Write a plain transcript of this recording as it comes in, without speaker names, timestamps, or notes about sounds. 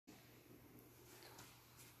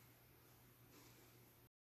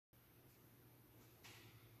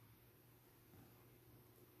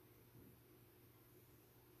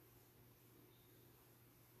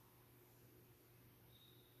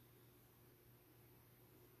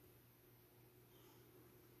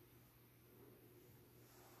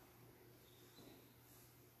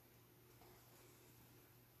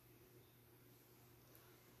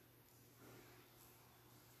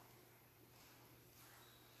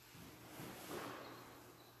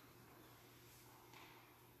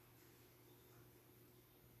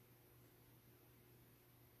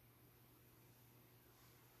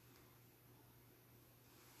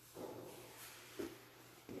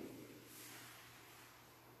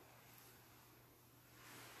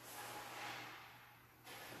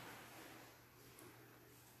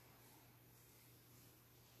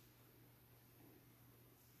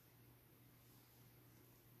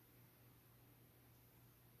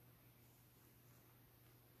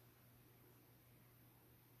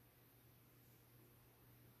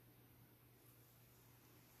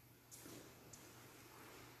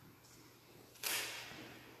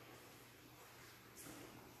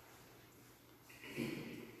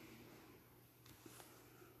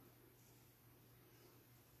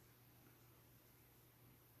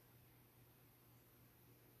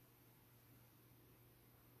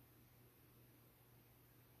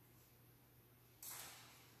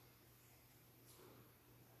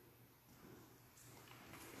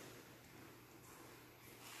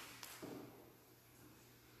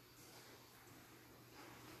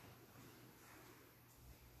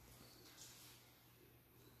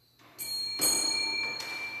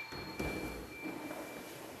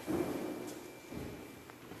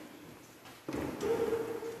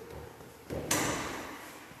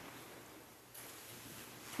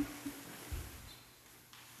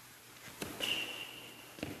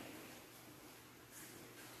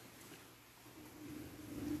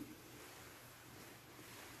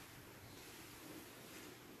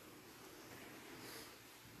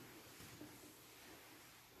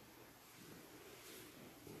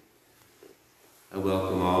I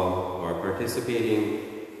welcome all who are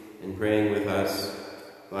participating and praying with us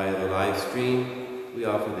via the live stream. We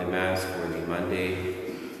offer the Mass for the Monday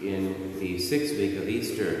in the 6th week of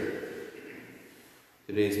Easter.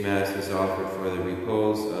 Today's Mass is offered for the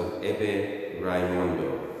repose of Ebe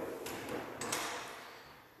Raimondo.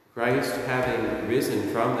 Christ, having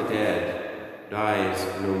risen from the dead, dies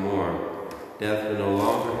no more. Death will no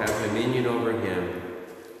longer have dominion over him.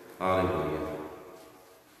 Alleluia.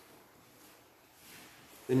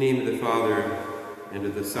 In the name of the Father, and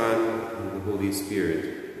of the Son, and of the Holy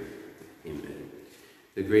Spirit. Amen.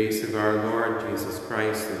 The grace of our Lord Jesus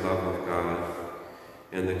Christ, the love of God,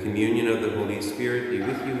 and the communion of the Holy Spirit be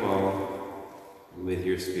with you all, and with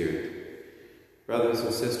your spirit. Brothers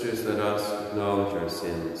and sisters, let us acknowledge our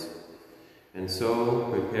sins, and so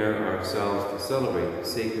prepare ourselves to celebrate the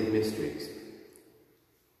sacred mysteries.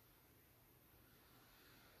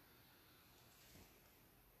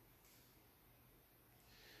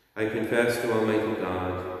 I confess to Almighty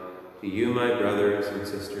God, to you, my brothers and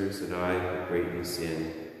sisters, that I have greatly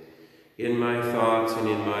sinned, in my thoughts and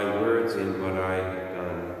in my words, in what I have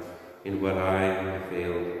done, in what I have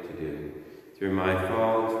failed to do, through my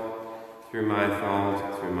fault, through my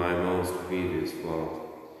most grievous fault.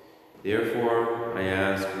 Therefore, I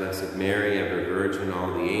ask Blessed Mary, ever Virgin,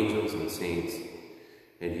 all the angels and saints,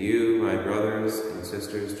 and you, my brothers and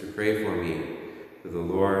sisters, to pray for me, to the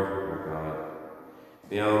Lord our God.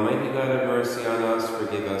 May Almighty God have mercy on us,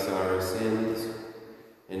 forgive us our sins,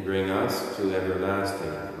 and bring us to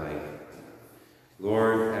everlasting life.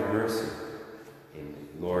 Lord, have mercy. Amen.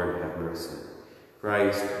 Lord, have mercy.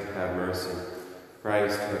 Christ, have mercy.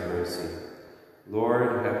 Christ, have mercy.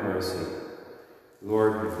 Lord, have mercy.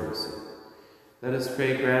 Lord, have mercy. Let us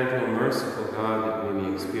pray, grant, O merciful God, that we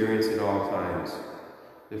may experience at all times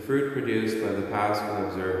the fruit produced by the Paschal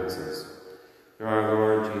observances. Through our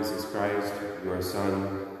Lord Jesus Christ, your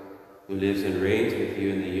Son, who lives and reigns with you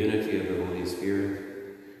in the unity of the Holy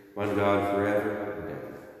Spirit, one God forever and ever.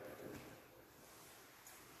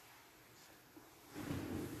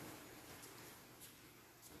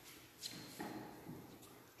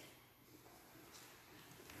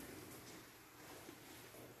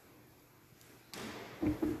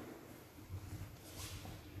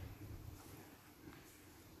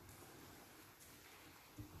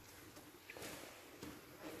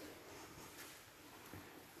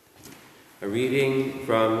 A reading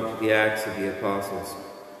from the Acts of the Apostles.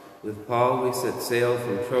 With Paul we set sail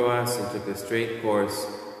from Troas and took a straight course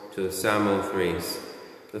to Samothrace.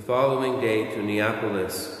 The following day to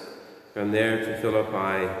Neapolis, from there to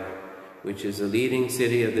Philippi, which is a leading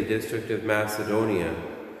city of the district of Macedonia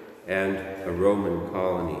and a Roman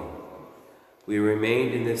colony. We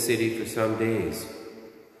remained in this city for some days.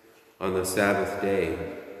 On the Sabbath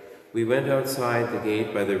day, we went outside the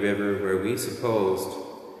gate by the river where we supposed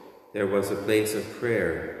there was a place of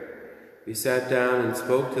prayer. We sat down and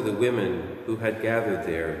spoke to the women who had gathered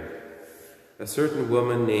there. A certain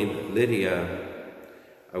woman named Lydia,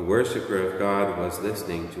 a worshipper of God, was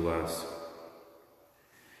listening to us.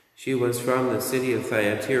 She was from the city of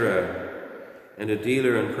Thyatira and a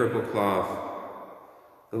dealer in purple cloth.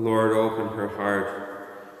 The Lord opened her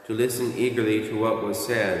heart to listen eagerly to what was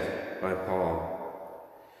said by Paul.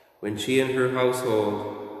 When she and her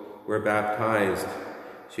household were baptized,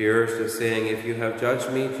 she urged us, saying, "If you have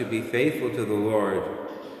judged me to be faithful to the Lord,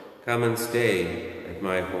 come and stay at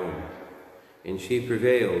my home." And she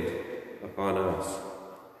prevailed upon us.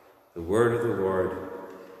 The word of the Lord.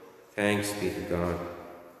 Thanks be to God.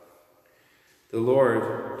 The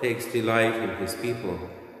Lord takes delight in his people.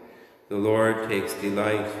 The Lord takes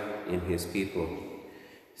delight in his people.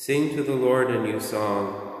 Sing to the Lord a new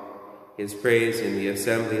song, his praise in the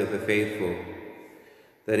assembly of the faithful.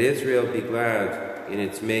 Let Israel be glad in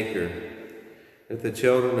its Maker. Let the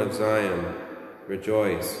children of Zion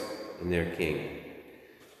rejoice in their King.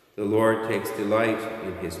 The Lord takes delight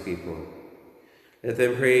in his people. Let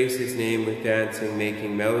them praise his name with dancing,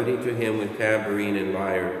 making melody to him with tambourine and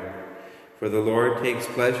lyre. For the Lord takes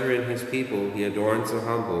pleasure in his people, he adorns the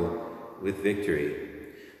humble with victory.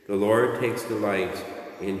 The Lord takes delight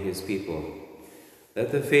in his people.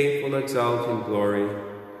 Let the faithful exult in glory.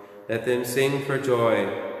 Let them sing for joy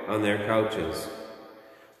on their couches.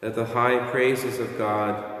 Let the high praises of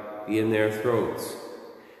God be in their throats.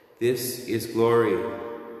 This is glory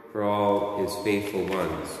for all his faithful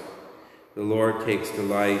ones. The Lord takes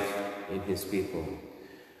delight in his people.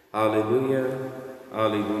 Alleluia,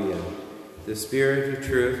 alleluia. The Spirit of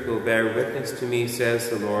truth will bear witness to me, says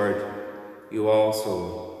the Lord. You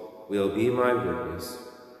also will be my witness.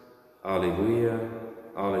 Alleluia,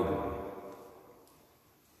 alleluia.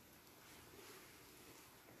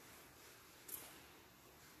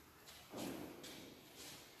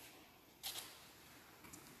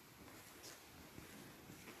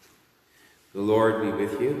 The Lord be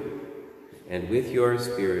with you, and with your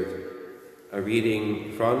spirit. A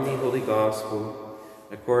reading from the Holy Gospel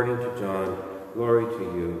according to John. Glory to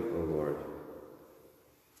you, O Lord.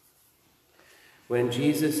 When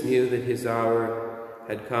Jesus knew that his hour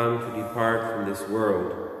had come to depart from this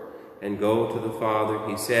world and go to the Father,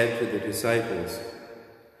 he said to the disciples,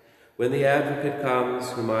 "When the Advocate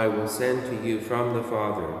comes, whom I will send to you from the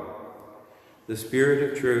Father, the Spirit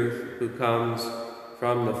of truth who comes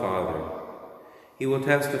from the Father, he will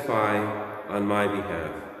testify on my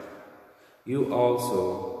behalf. You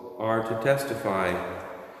also are to testify,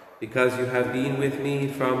 because you have been with me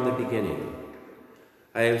from the beginning.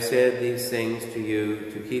 I have said these things to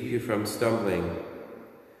you to keep you from stumbling.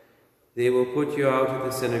 They will put you out of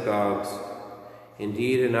the synagogues.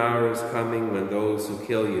 Indeed, an hour is coming when those who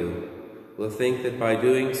kill you will think that by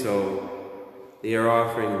doing so, they are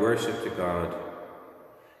offering worship to God.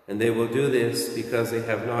 And they will do this because they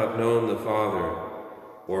have not known the Father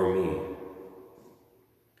or me.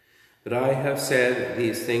 But I have said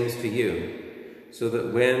these things to you, so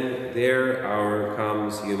that when their hour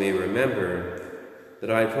comes, you may remember that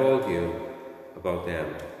I told you about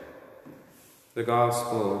them." The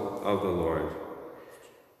Gospel of the Lord.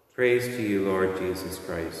 Praise to you, Lord Jesus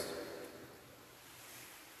Christ.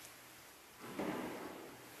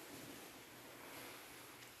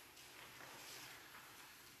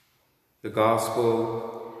 The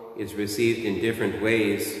Gospel is received in different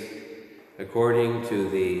ways according to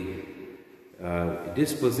the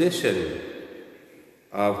disposition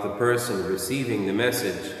of the person receiving the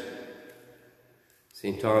message.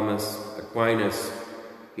 St. Thomas Aquinas,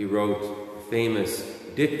 he wrote a famous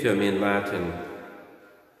dictum in Latin: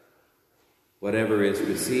 "Whatever is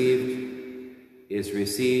received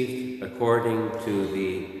according to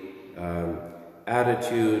the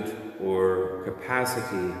attitude or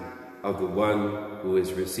capacity of the one who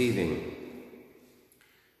is receiving."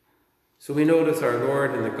 So we notice our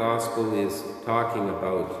Lord in the Gospel is talking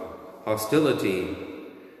about hostility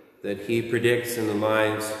that he predicts in the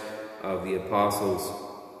lives of the apostles.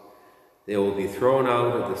 They will be thrown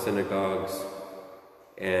out of the synagogues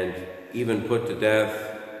and even put to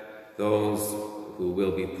death. Those who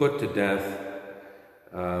will be put to death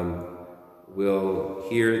will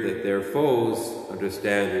hear that their foes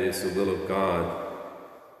understand it is the will of God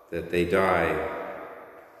that they die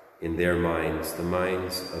in their minds, the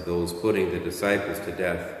minds of those putting the disciples to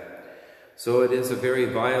death. So it is a very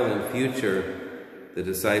violent future the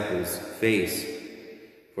disciples face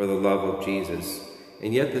for the love of Jesus.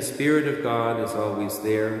 And yet the Spirit of God is always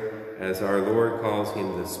there, as our Lord calls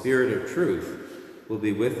him, the Spirit of truth will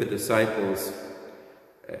be with the disciples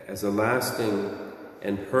as a lasting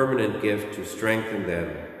and permanent gift to strengthen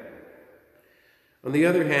them. On the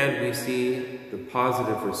other hand, we see the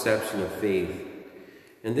positive reception of faith.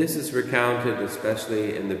 And this is recounted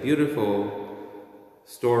especially in the beautiful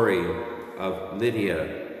story of Lydia.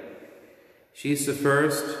 She's the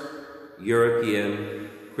first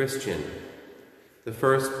European Christian, the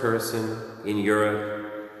first person in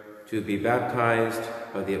Europe to be baptized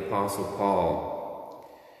by the Apostle Paul.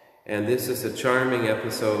 And this is a charming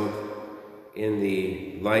episode in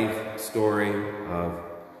the life story of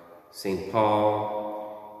St.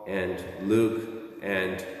 Paul and Luke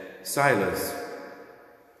and Silas.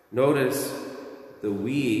 Notice the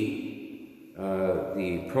we,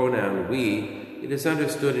 the pronoun we. It is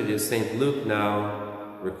understood it is St. Luke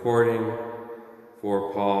now recording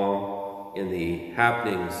for Paul in the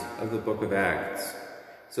happenings of the book of Acts,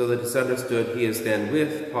 so that it's understood he is then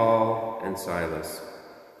with Paul and Silas.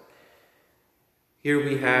 Here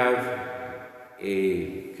we have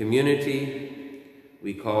a community.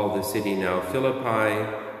 We call the city now Philippi,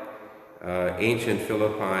 ancient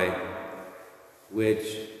Philippi,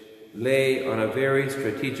 which lay on a very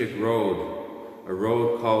strategic road, a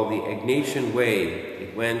road called the Egnatian Way.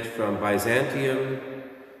 It went from Byzantium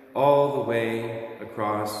all the way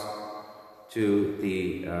across to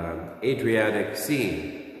the Adriatic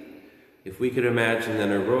Sea. If we could imagine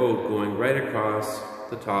then a road going right across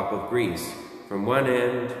the top of Greece, from one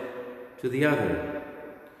end to the other.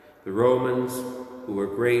 The Romans, who were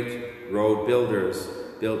great road builders,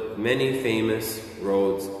 built many famous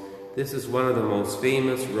roads. This is one of the most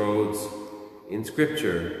famous roads in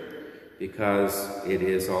Scripture because it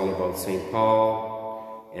is all about St.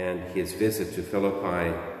 Paul and his visit to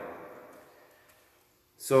Philippi.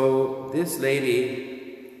 So this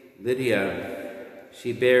lady, Lydia,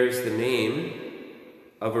 she bears the name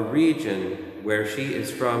of a region where she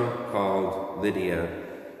is from called Lydia.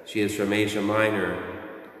 She is from Asia Minor.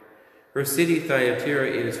 Her city, Thyatira,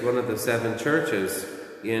 is one of the 7 churches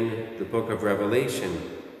in the book of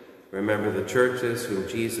Revelation. Remember the churches whom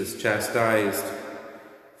Jesus chastised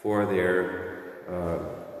for their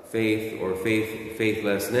faith or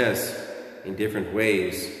faithlessness in different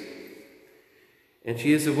ways. And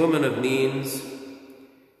she is a woman of means,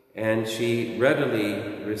 and she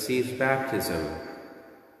readily receives baptism.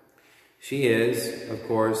 She is, of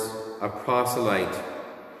course, a proselyte.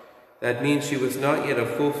 That means she was not yet a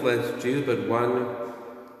full-fledged Jew, but one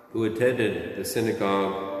who attended the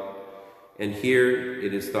synagogue. And here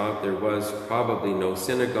it is thought there was probably no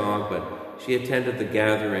synagogue, but she attended the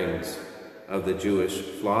gatherings of the Jewish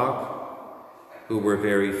flock, who were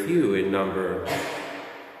very few in number.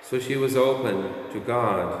 So she was open to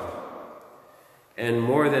God. And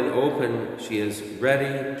more than open, she is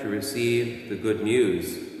ready to receive the good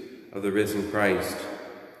news of the risen Christ.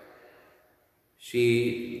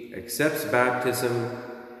 She accepts baptism,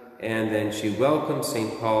 and then she welcomes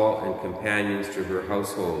St. Paul and companions to her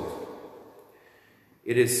household.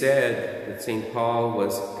 It is said that St. Paul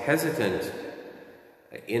was hesitant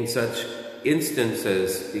in such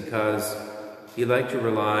instances because he liked to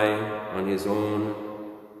rely on his own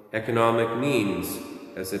economic means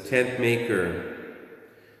as a tent maker,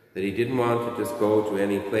 that he didn't want to just go to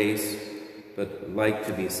any place, but liked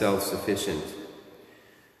to be self-sufficient.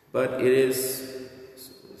 But it is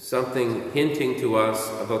something hinting to us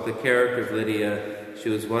about the character of Lydia. She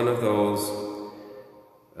was one of those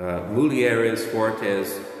mulieres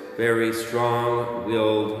fortes, very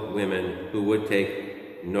strong-willed women who would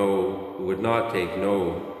not take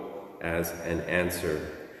no as an answer.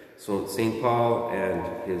 So St. Paul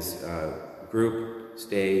and his group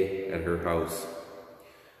stay at her house.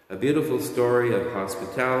 A beautiful story of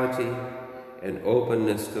hospitality and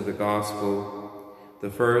openness to the gospel, the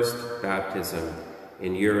first baptism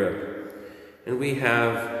in Europe. And we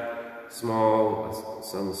have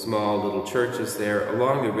some small little churches there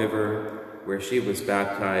along the river where she was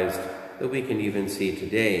baptized that we can even see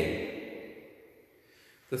today.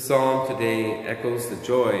 The psalm today echoes the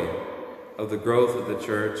joy of the growth of the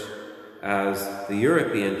church as the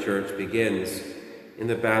European church begins in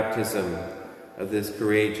the baptism of this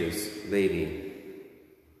courageous lady.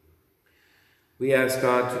 We ask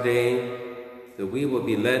God today that we will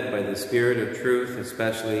be led by the Spirit of truth,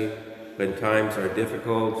 especially when times are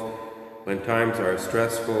difficult, when times are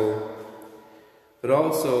stressful, but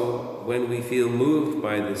also when we feel moved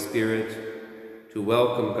by the Spirit to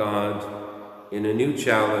welcome God in a new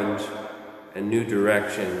challenge and new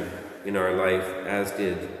direction in our life, as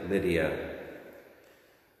did Lydia.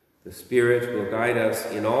 The Spirit will guide us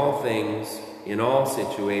in all things, in all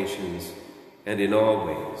situations, and in all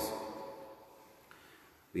ways.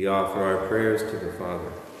 We offer our prayers to the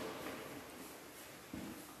Father.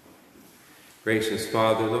 Gracious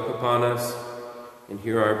Father, look upon us and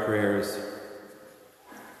hear our prayers.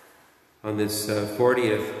 On this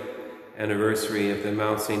 40th anniversary of the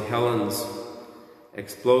Mount St. Helens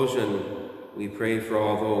explosion, we pray for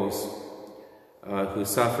all those who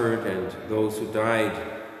suffered and those who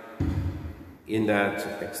died in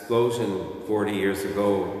that explosion 40 years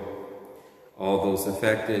ago, all those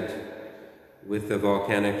affected with the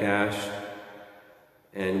volcanic ash.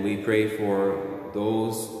 And we pray for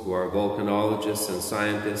those who are volcanologists and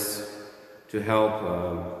scientists to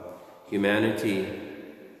help humanity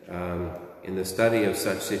in the study of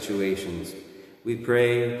such situations. We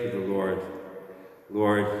pray to the Lord.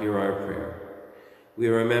 Lord, hear our prayer. We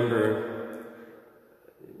remember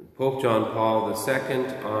Pope John Paul II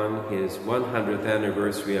on his 100th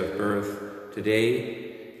anniversary of birth.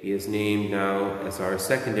 Today, he is named now as our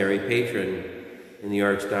secondary patron in the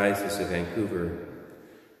Archdiocese of Vancouver.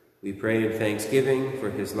 We pray in thanksgiving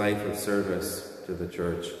for his life of service to the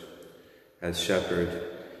Church as shepherd.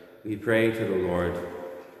 We pray to the Lord.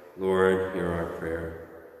 Lord, hear our prayer.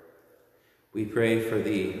 We pray for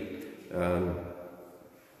the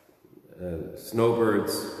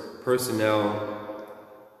Snowbirds personnel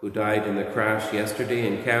who died in the crash yesterday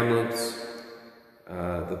in Kamloops,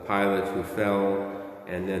 the pilot who fell,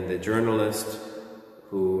 and then the journalist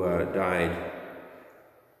who died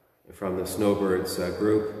from the Snowbirds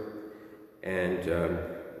group, and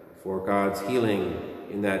for God's healing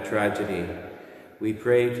in that tragedy. We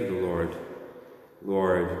pray to the Lord.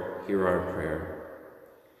 Lord, hear our prayer.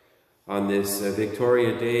 On this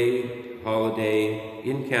Victoria Day holiday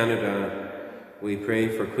in Canada, we pray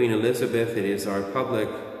for Queen Elizabeth. It is our public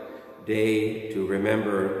day to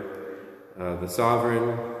remember the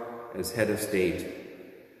sovereign as head of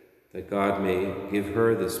state, that God may give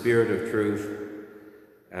her the spirit of truth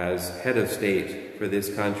as head of state for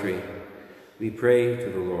this country. We pray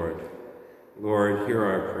to the Lord. Lord, hear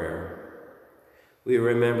our prayer. We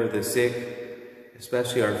remember the sick,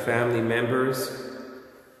 especially our family members,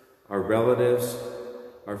 our relatives,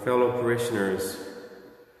 our fellow parishioners,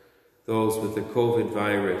 those with the COVID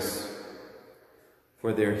virus,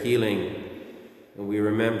 for their healing. And we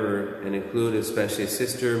remember and include especially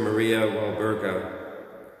Sister Maria Walburga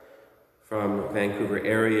from Vancouver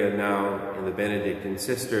area, now in the Benedictine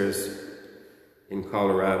Sisters in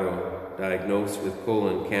Colorado, diagnosed with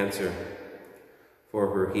colon cancer,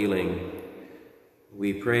 for her healing.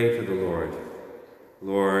 We pray to the Lord.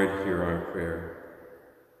 Lord, hear our prayer.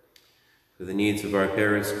 For the needs of our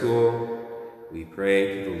parish school, we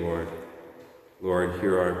pray to the Lord. Lord,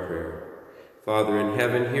 hear our prayer. Father in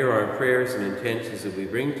heaven, hear our prayers and intentions that we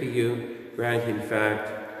bring to you. Grant, in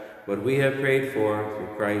fact, what we have prayed for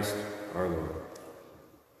through Christ our Lord.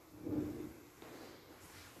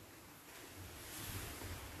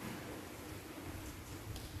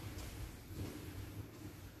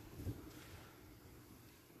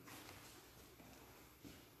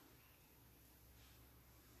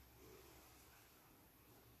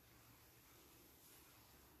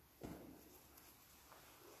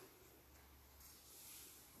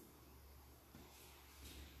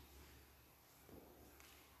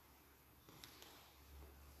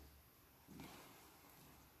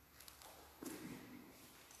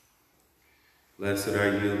 Blessed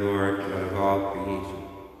are you, Lord, God of all creation,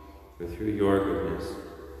 for through your goodness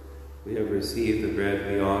we have received the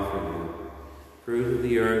bread we offer you. Fruit of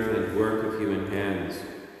the earth and work of human hands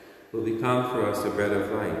will become for us the bread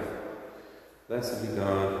of life. Blessed be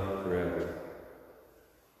God forever.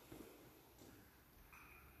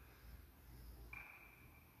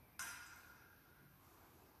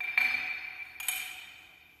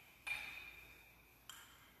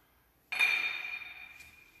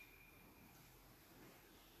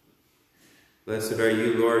 Blessed are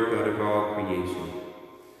you, Lord, God of all creation,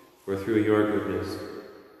 for through your goodness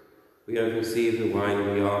we have received the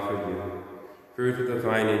wine we offer you. Fruit of the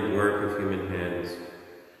vine and work of human hands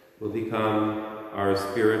will become our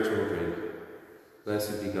spiritual drink.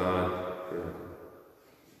 Blessed be God forever.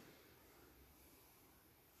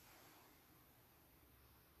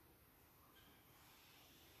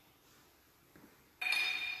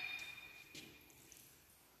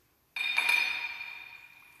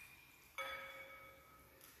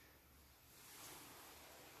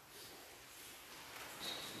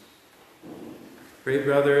 Pray,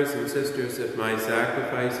 brothers and sisters, that my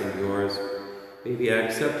sacrifice and yours may be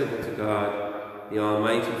acceptable to God, the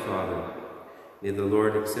Almighty Father. May the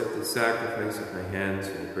Lord accept the sacrifice of my hands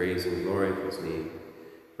for the praise and glory of his name,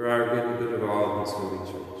 for our good and good of all his holy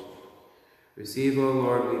church. Receive, O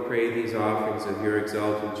Lord, we pray, these offerings of your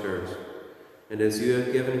exalted church, and as you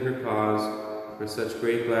have given her cause for such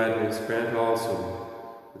great gladness, grant also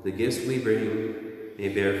that the gifts we bring may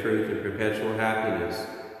bear fruit in perpetual happiness,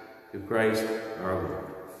 through Christ our Lord.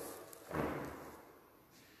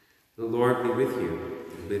 The Lord be with you,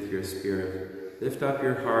 and with your spirit. Lift up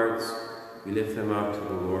your hearts. We lift them up to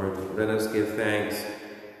the Lord. Let us give thanks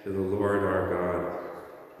to the Lord our God.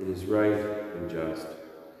 It is right and just.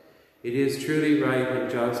 It is truly right and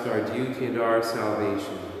just, our duty and our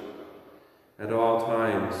salvation, at all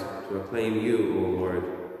times to acclaim you, O Lord,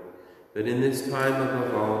 but in this time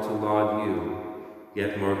above all to laud you,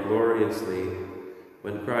 yet more gloriously,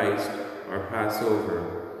 when Christ, our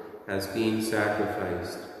Passover, has been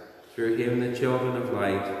sacrificed. Through him the children of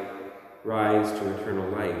light rise to eternal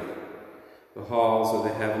life. The halls of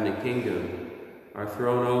the heavenly kingdom are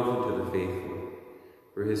thrown open to the faithful,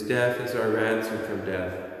 for his death is our ransom from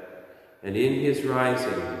death, and in his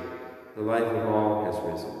rising the life of all has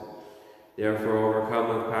risen. Therefore,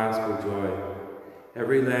 overcome with paschal joy,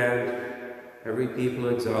 every land, every people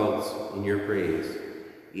exalts in your praise.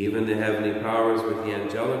 Even the heavenly powers with the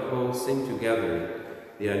angelic hosts sing together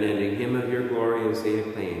the unending hymn of your glory as they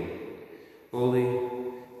acclaim, Holy,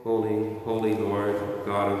 holy, holy Lord,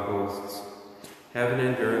 God of hosts. Heaven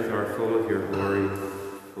and earth are full of your glory.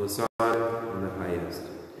 Hosanna in the highest.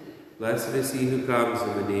 Blessed is he who comes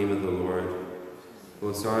in the name of the Lord.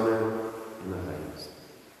 Hosanna in the highest.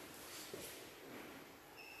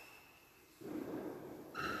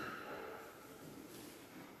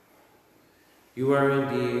 You are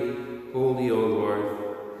indeed holy, O Lord,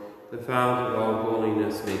 the fount of all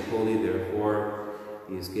holiness. Make holy, therefore,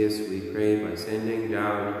 these gifts, we pray, by sending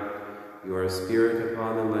down your Spirit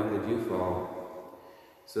upon them like the dewfall,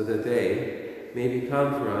 so that they may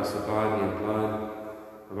become for us the body and blood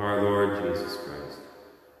of our Lord Jesus Christ.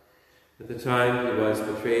 At the time he was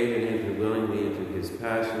betrayed and entered willingly into his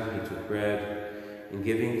passion, he took bread, and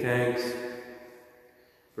giving thanks,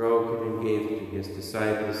 broke it and gave it to his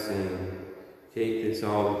disciples, saying, Take this,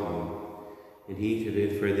 all of you, and eat of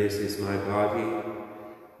it, for this is my body,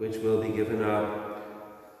 which will be given up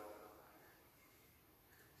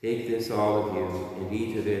Take this, all of you, and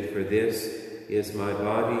eat of it, for this is my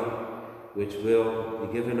body, which will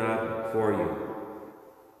be given up for you.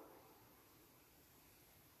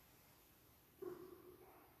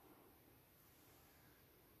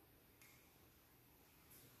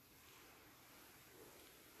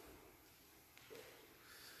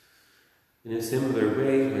 In a similar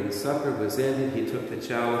way, when supper was ended, he took the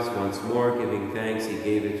chalice once more, giving thanks, he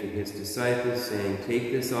gave it to his disciples, saying,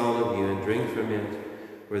 Take this, all of you, and drink from it,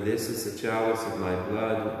 for this is the chalice of my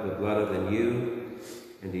blood, the blood of the new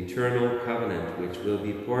and eternal covenant, which will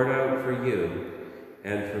be poured out for you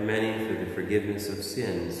and for many for the forgiveness of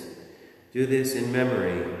sins. Do this in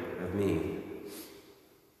memory of me.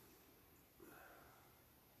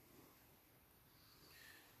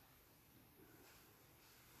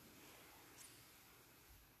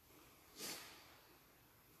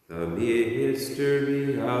 The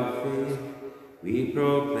mystery of faith, we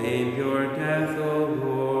proclaim your death, O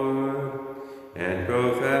Lord, and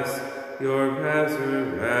profess your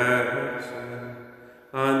resurrection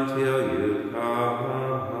until you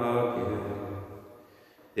come again.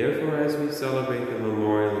 Therefore, as we celebrate the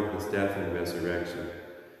memorial of his death and resurrection,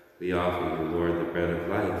 we offer you, Lord, the bread of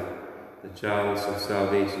life, the chalice of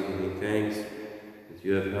salvation, giving thanks that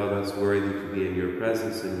you have held us worthy to be in your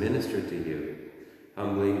presence and minister to you.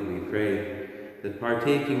 Humbly we pray that,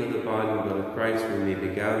 partaking of the body and blood of Christ, we may be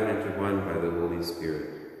gathered into one by the Holy Spirit.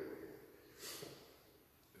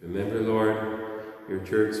 Remember, Lord, your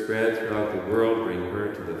church spread throughout the world. Bring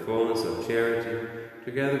her to the fullness of charity,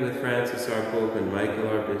 together with Francis our Pope and Michael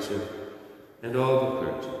our Bishop, and all the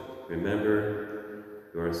clergy. Remember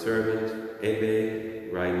your servant,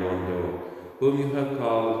 Ebe Raimondo, whom you have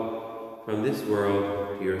called from this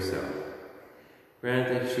world to yourself. Grant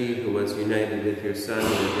that she who was united with your Son in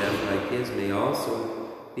a death like his may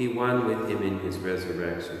also be one with him in his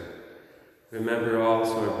resurrection. Remember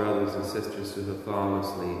also our brothers and sisters who have fallen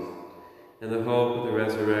asleep, and the hope of the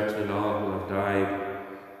resurrection, and all who have died.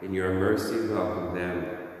 In your mercy welcome them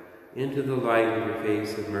into the light of your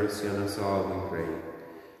face. Of mercy on us all, we pray,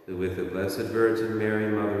 that with the Blessed Virgin Mary,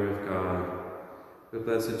 Mother of God, the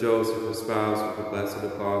Blessed Joseph, espoused with the blessed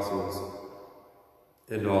apostles,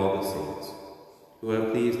 and all the saints who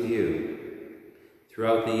have pleased you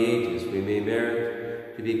throughout the ages, we may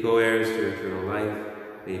merit to be co-heirs to eternal life,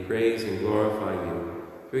 may praise and glorify you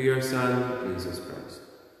through your Son, Jesus Christ.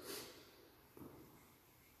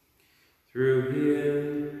 Through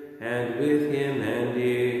him, and with him, and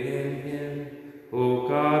in him, O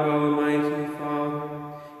God, Almighty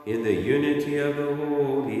Father, in the unity of the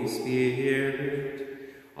Holy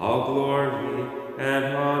Spirit, all glory and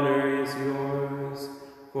honor is yours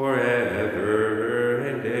forever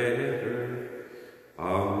and ever.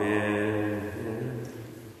 Amen.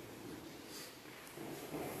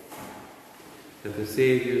 At the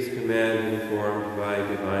Saviour's command, informed by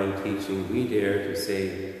divine teaching, we dare to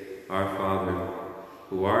say, Our Father,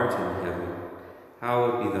 who art in heaven,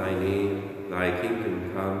 hallowed be thy name. Thy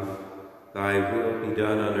kingdom come, thy will be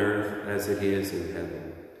done on earth as it is in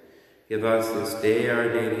heaven. Give us this day our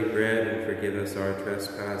daily bread, and forgive us our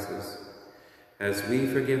trespasses, as we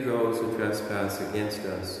forgive those who trespass against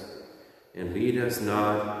us. And lead us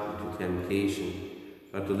not into temptation,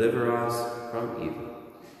 but deliver us from evil.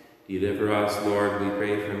 Deliver us, Lord, we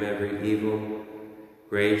pray, from every evil.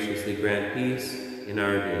 Graciously grant peace in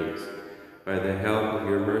our days. By the help of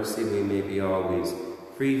your mercy, we may be always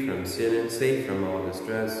free from sin and safe from all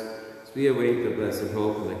distress, as we await the blessed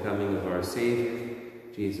hope and the coming of our Savior,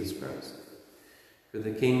 Jesus Christ. For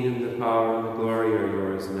the kingdom, the power, and the glory are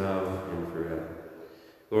yours now and forever.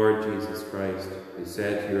 Lord Jesus Christ, who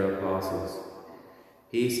said to your apostles,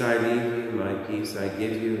 Peace I leave you, my peace I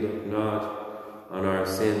give you, look not on our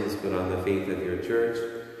sins, but on the faith of your church,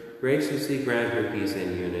 graciously grant her peace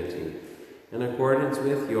and unity, in accordance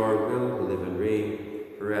with your will, who live and reign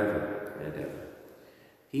forever and ever.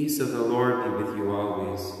 Peace of the Lord be with you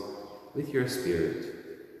always, with your spirit.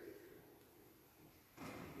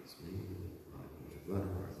 The blood of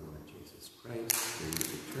our Lord Jesus Christ, bring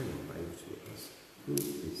eternal life to us who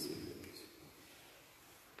receive it.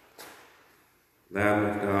 Lamb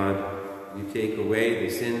of God, you take away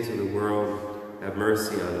the sins of the world, have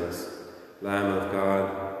mercy on us. Lamb of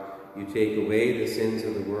God, you take away the sins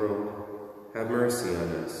of the world, have mercy on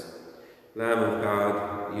us. Lamb of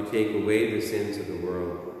God, you take away the sins of the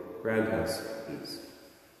world, grant us peace.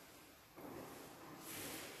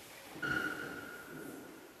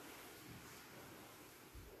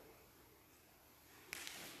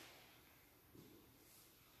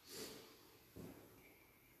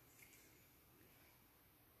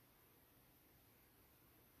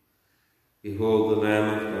 Behold the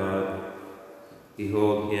Lamb of God.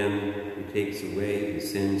 Behold him who takes away the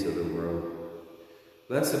sins of the world.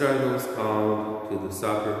 Blessed are those called to the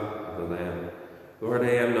supper of the Lamb. Lord,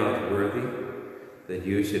 I am not worthy that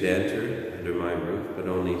you should enter under my roof, but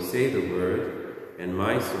only say the word, and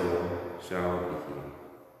my soul shall be healed.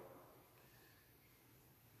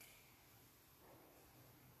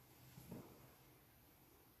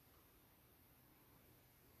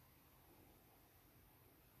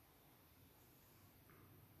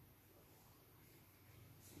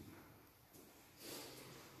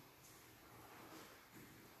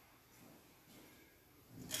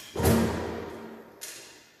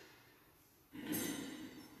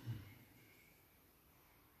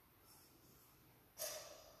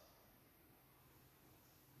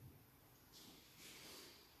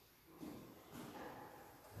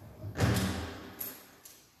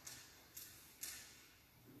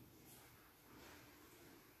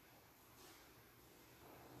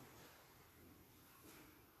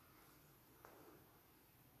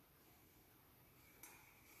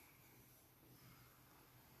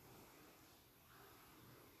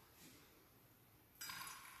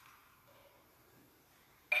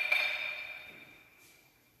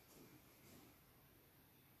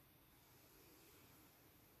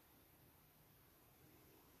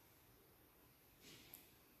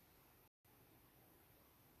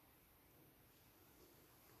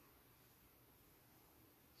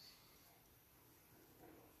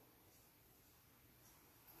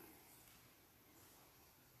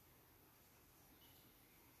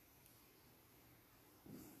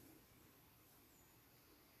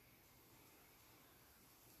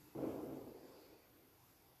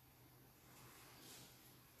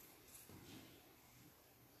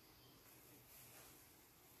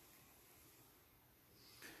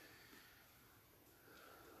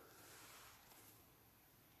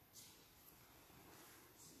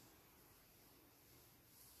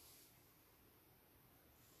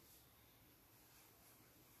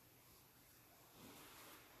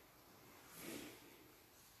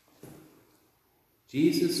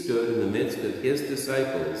 Jesus stood in the midst of his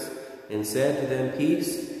disciples and said to them,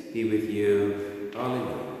 "Peace be with you."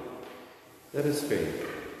 Alleluia. Let us pray.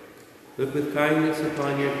 Look with kindness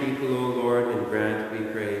upon your people, O Lord, and grant, we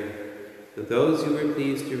pray, that those you were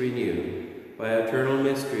pleased to renew by eternal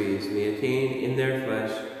mysteries may attain in their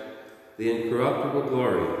flesh the incorruptible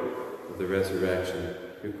glory of the resurrection,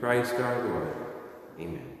 through Christ our Lord.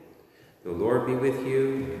 Amen. The Lord be with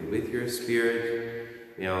you and with your spirit.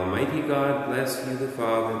 May Almighty God bless you, the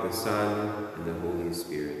Father, the Son, and the Holy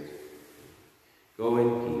Spirit. Go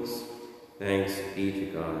in peace. Thanks be to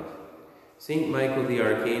God. Saint Michael the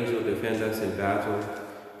Archangel, defend us in battle.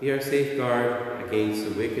 Be our safeguard against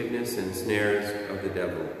the wickedness and snares of the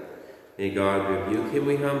devil. May God rebuke him,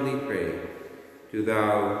 we humbly pray. Do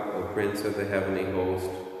thou, O Prince of the heavenly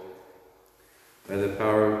host, by the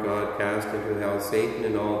power of God, cast into hell Satan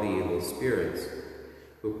and all the evil spirits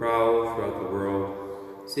who prowl throughout the world,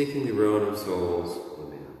 seeking the ruin of souls.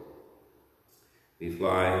 Amen. We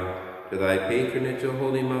fly to thy patronage, O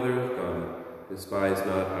Holy Mother of God. Despise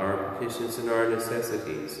not our petitions and our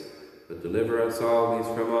necessities, but deliver us always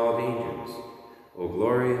from all dangers. O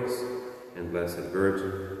glorious and blessed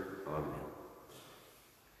Virgin. Amen.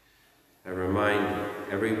 I remind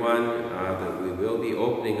everyone that we will be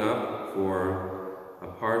opening up for a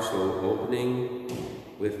partial opening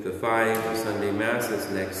with the 5 Sunday Masses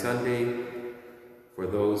next Sunday. For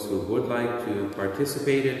those who would like to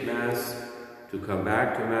participate at Mass, to come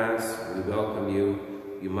back to Mass, we welcome you.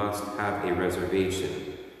 You must have a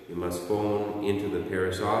reservation. You must phone into the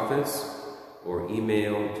parish office or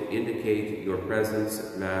email to indicate your presence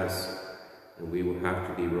at Mass, and we will have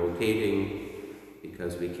to be rotating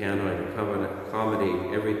because we cannot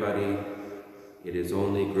accommodate everybody. It is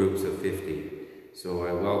only groups of 50. So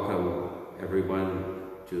I welcome everyone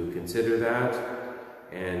to consider that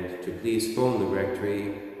and to please phone the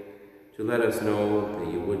rectory to let us know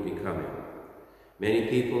that you would be coming. Many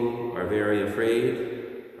people are very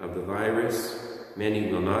afraid of the virus.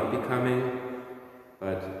 Many will not be coming,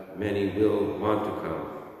 but many will want to come.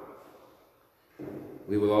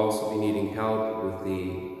 We will also be needing help with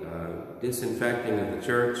the disinfecting of the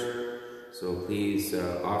church, so please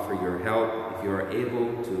offer your help if you are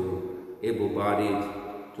able-bodied,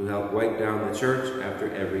 to help wipe down the church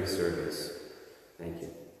after every service. Thank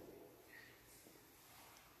you.